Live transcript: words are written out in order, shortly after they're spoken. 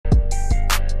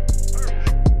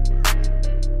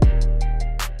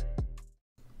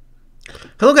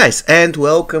Hello guys and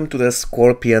welcome to the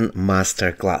Scorpion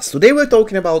Masterclass. Today we're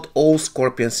talking about all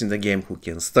scorpions in the game who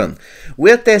can stun.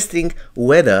 We're testing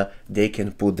whether they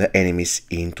can put the enemies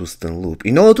into stun loop.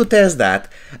 In order to test that,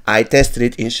 I tested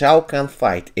it in Shao Kahn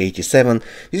Fight 87.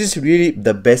 This is really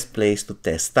the best place to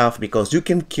test stuff because you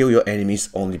can kill your enemies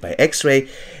only by X-ray,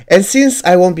 and since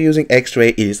I won't be using X-ray,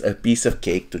 it is a piece of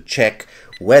cake to check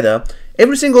whether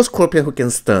every single scorpion who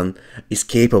can stun is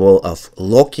capable of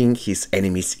locking his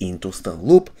enemies into stun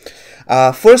loop.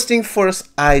 First thing first,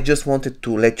 I just wanted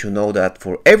to let you know that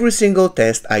for every single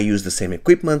test I use the same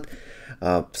equipment,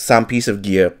 some piece of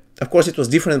gear. Of course it was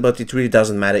different, but it really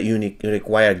doesn't matter. You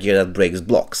require gear that breaks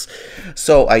blocks.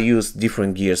 So I used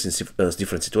different gears in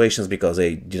different situations because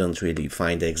I didn't really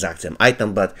find the exact same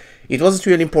item, but it wasn't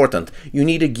really important. You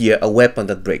need a gear, a weapon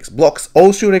that breaks blocks.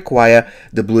 Also you require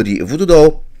the bloody voodoo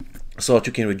doll, so that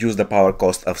you can reduce the power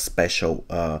cost of special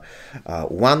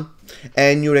 1,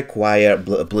 and you require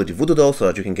bloody voodoo doll so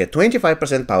that you can get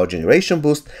 25% power generation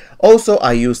boost. Also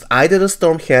I used either the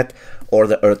storm hat or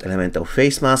the earth elemental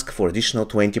face mask for additional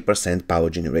 20% power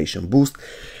generation boost.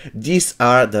 These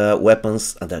are the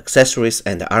weapons, the accessories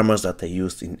and the armors that I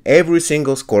used in every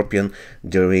single scorpion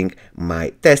during my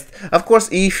test. Of course,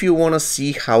 if you want to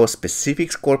see how a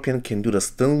specific scorpion can do the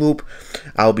stun loop,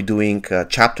 I'll be doing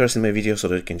chapters in my video so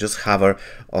that you can just hover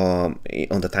on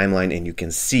the timeline and you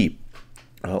can see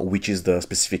which is the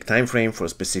specific time frame for a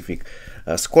specific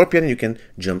scorpion, and you can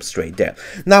jump straight there.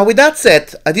 Now with that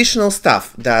said, additional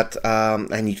stuff that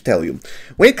I need to tell you.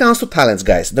 When it comes to talents,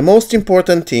 guys, the most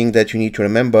important thing that you need to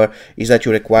remember is that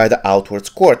you require the outward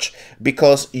scorch,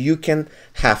 because you can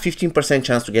have 15%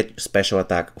 chance to get special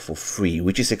attack for free,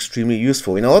 which is extremely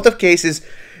useful. In a lot of cases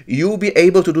you'll be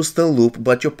able to do stun loop,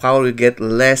 but your power will get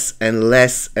less and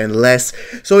less and less.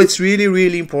 So it's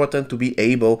really important to be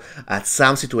able at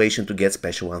some situation to get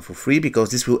special one for free, because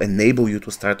this will enable you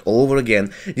to start all over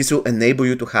again. This will enable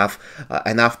you to have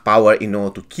enough power in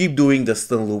order to keep doing the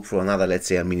stun loop for another, let's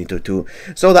say, a minute or two.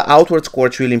 So the outward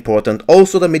scorch really important.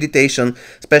 Also the meditation,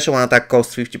 special one attack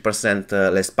costs 50%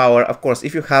 less power. Of course,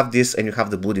 if you have this and you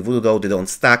have the bloody voodoo doll, they don't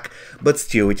stack, but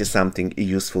still it is something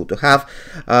useful to have.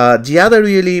 The other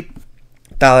really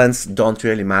talents don't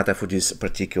really matter for this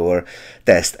particular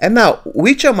test. And now,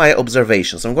 which are my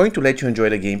observations? I'm going to let you enjoy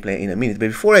the gameplay in a minute, but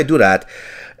before I do that,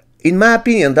 in my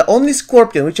opinion, the only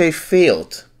scorpion which I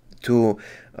failed to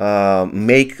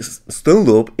make stun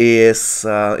loop is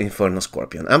Inferno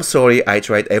Scorpion. I'm sorry, I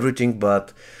tried everything,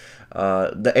 but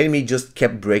the enemy just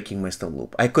kept breaking my stun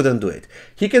loop. I couldn't do it.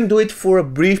 He can do it for a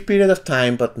brief period of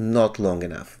time, but not long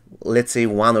enough. Let's say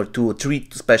 1 or 2 or 3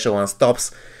 special one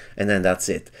stops, and then that's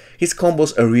it. His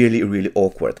combos are really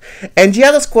awkward. And the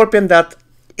other scorpion that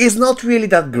is not really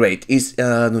that great is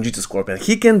Nunjitsu Scorpion.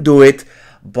 He can do it,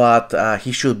 but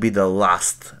he should be the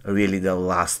last, really the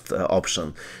last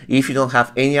option. If you don't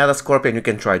have any other scorpion, you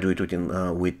can try do it with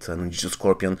Nunjitsu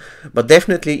Scorpion, but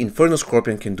definitely Inferno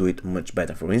Scorpion can do it much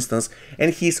better, for instance,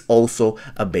 and he's also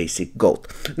a basic goat.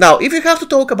 Now, if you have to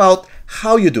talk about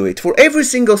how you do it, for every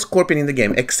single scorpion in the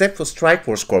game, except for Kold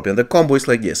War Scorpion, the combo is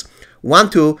like this: 1,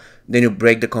 2, then you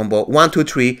break the combo, 1, 2,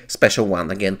 3, special 1,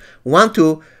 again, 1,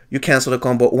 2, you cancel the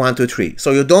combo, 1, 2, 3.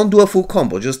 So you don't do a full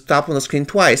combo, just tap on the screen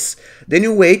twice, then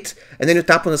you wait, and then you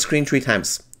tap on the screen 3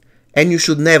 times. And you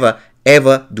should never,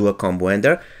 ever do a combo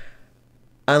ender,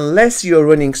 unless you're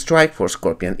running Kold War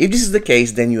Scorpion. If this is the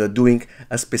case, then you are doing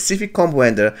a specific combo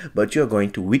ender, but you're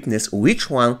going to witness which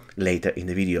one later in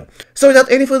the video. So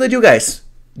without any further ado, guys,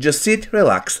 just sit,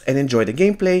 relax, and enjoy the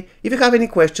gameplay. If you have any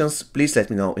questions, please let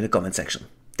me know in the comment section.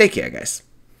 Take care, guys.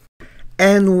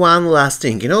 And one last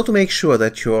thing, in order to make sure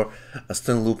that your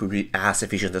stun loop will be as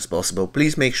efficient as possible,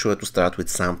 please make sure to start with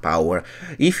some power.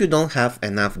 If you don't have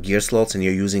enough gear slots and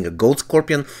you're using a gold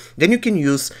scorpion, then you can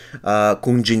use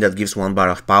Kunjin that gives 1 bar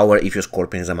of power if your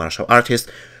scorpion is a martial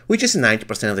artist, which is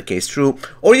 90% of the case true,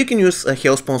 or you can use a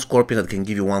Hellspawn Scorpion that can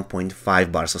give you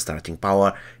 1.5 bars of starting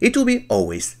power. It will be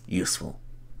always useful.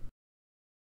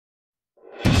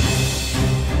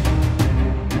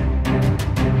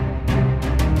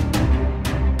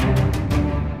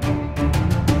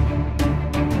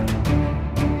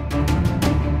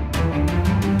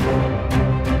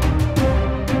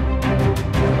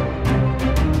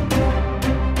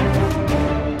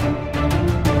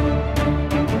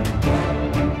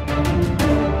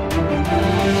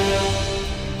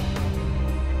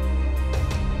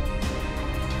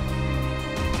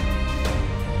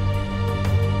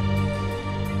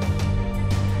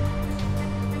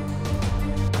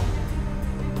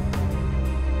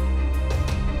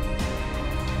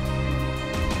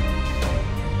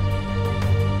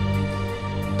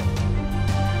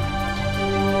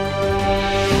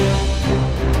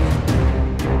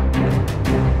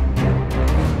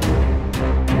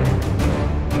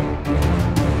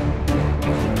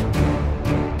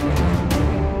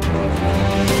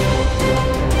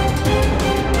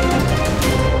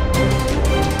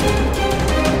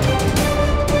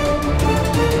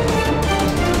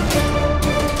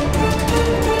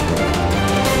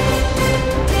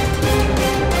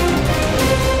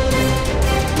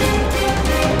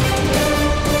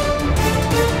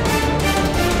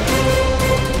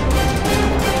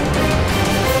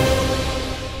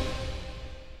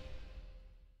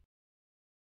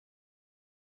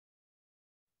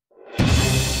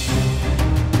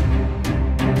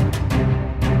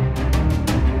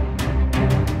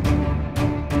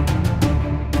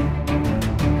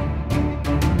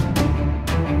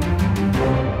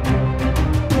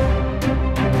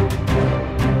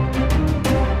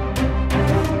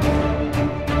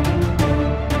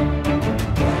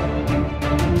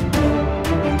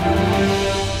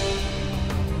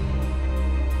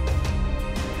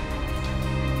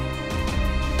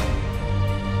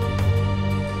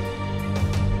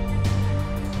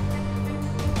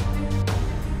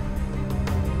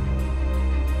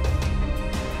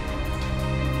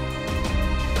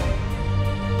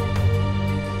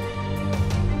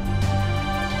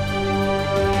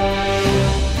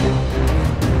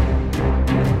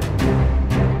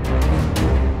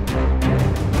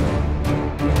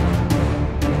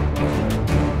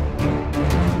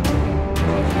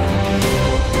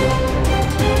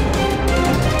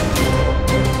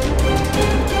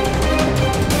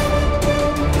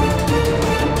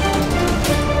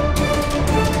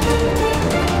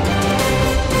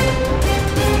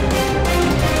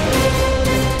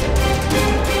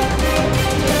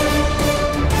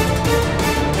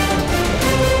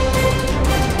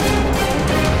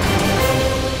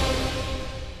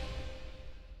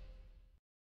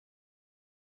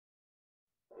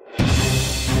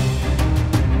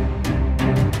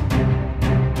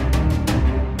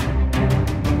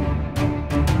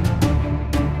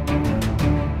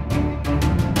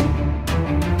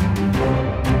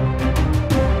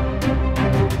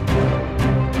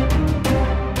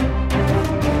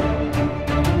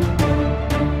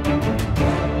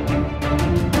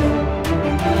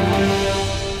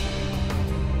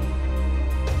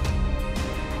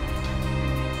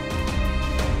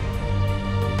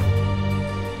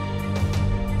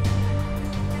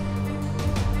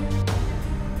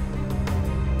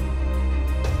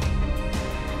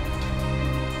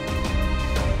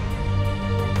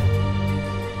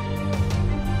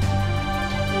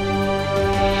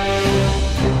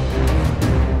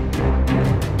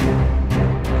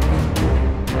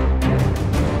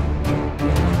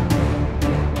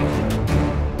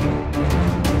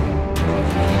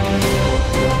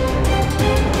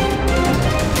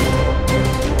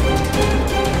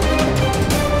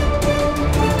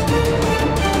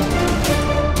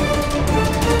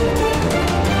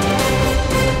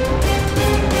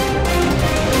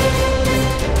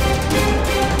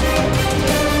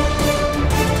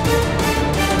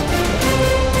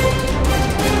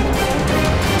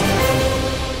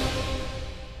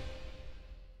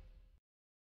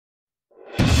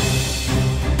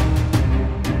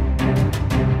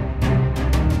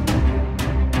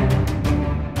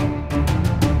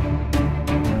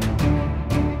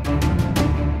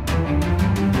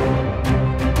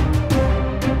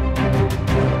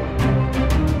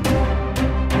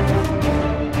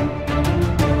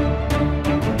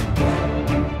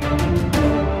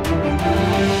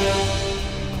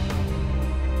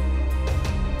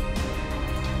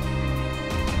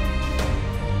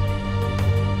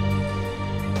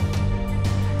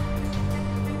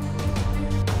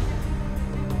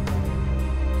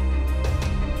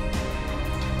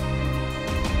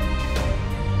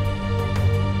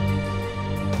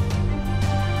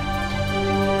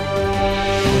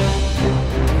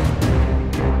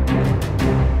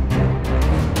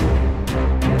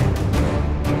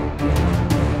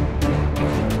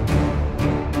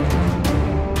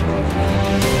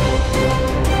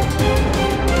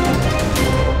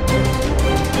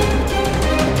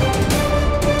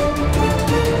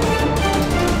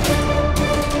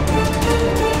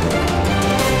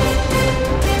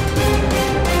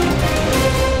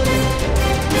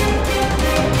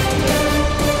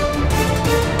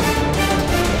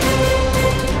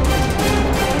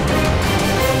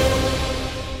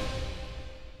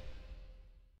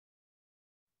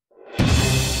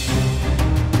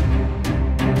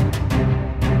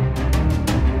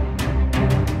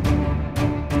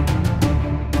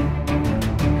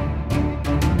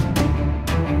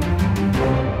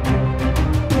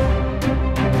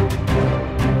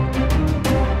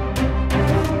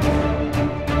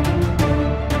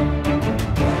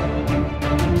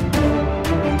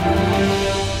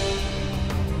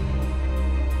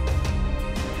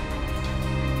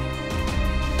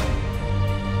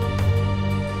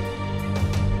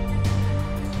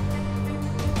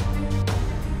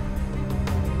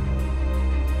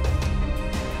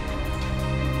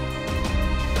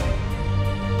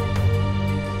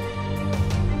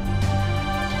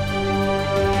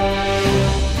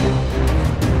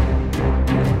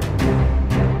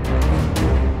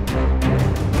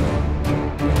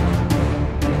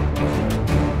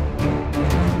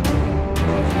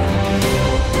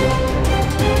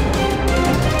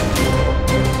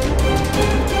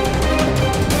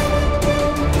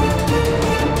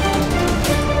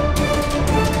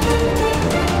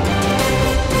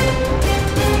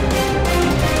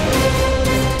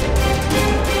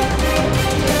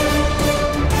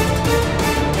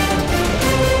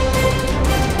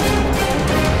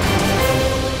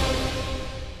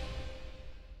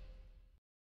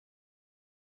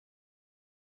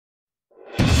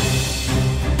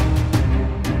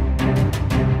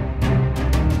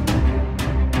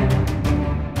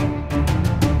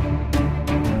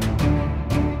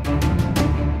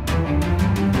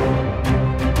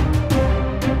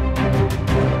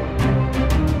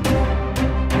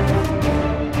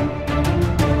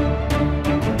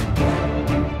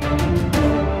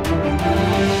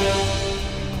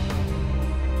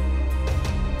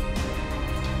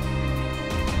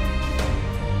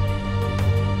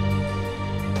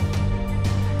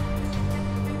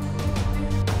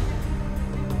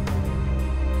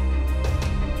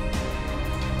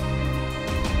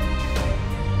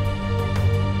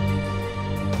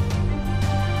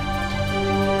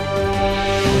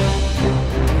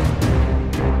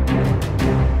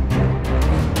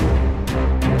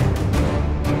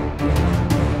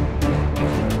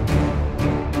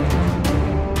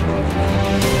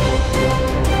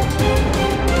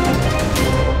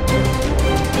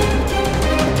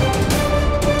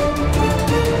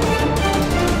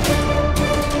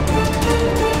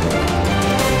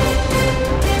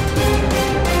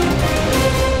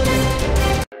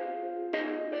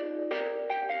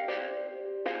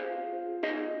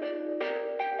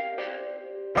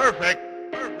 Perfect.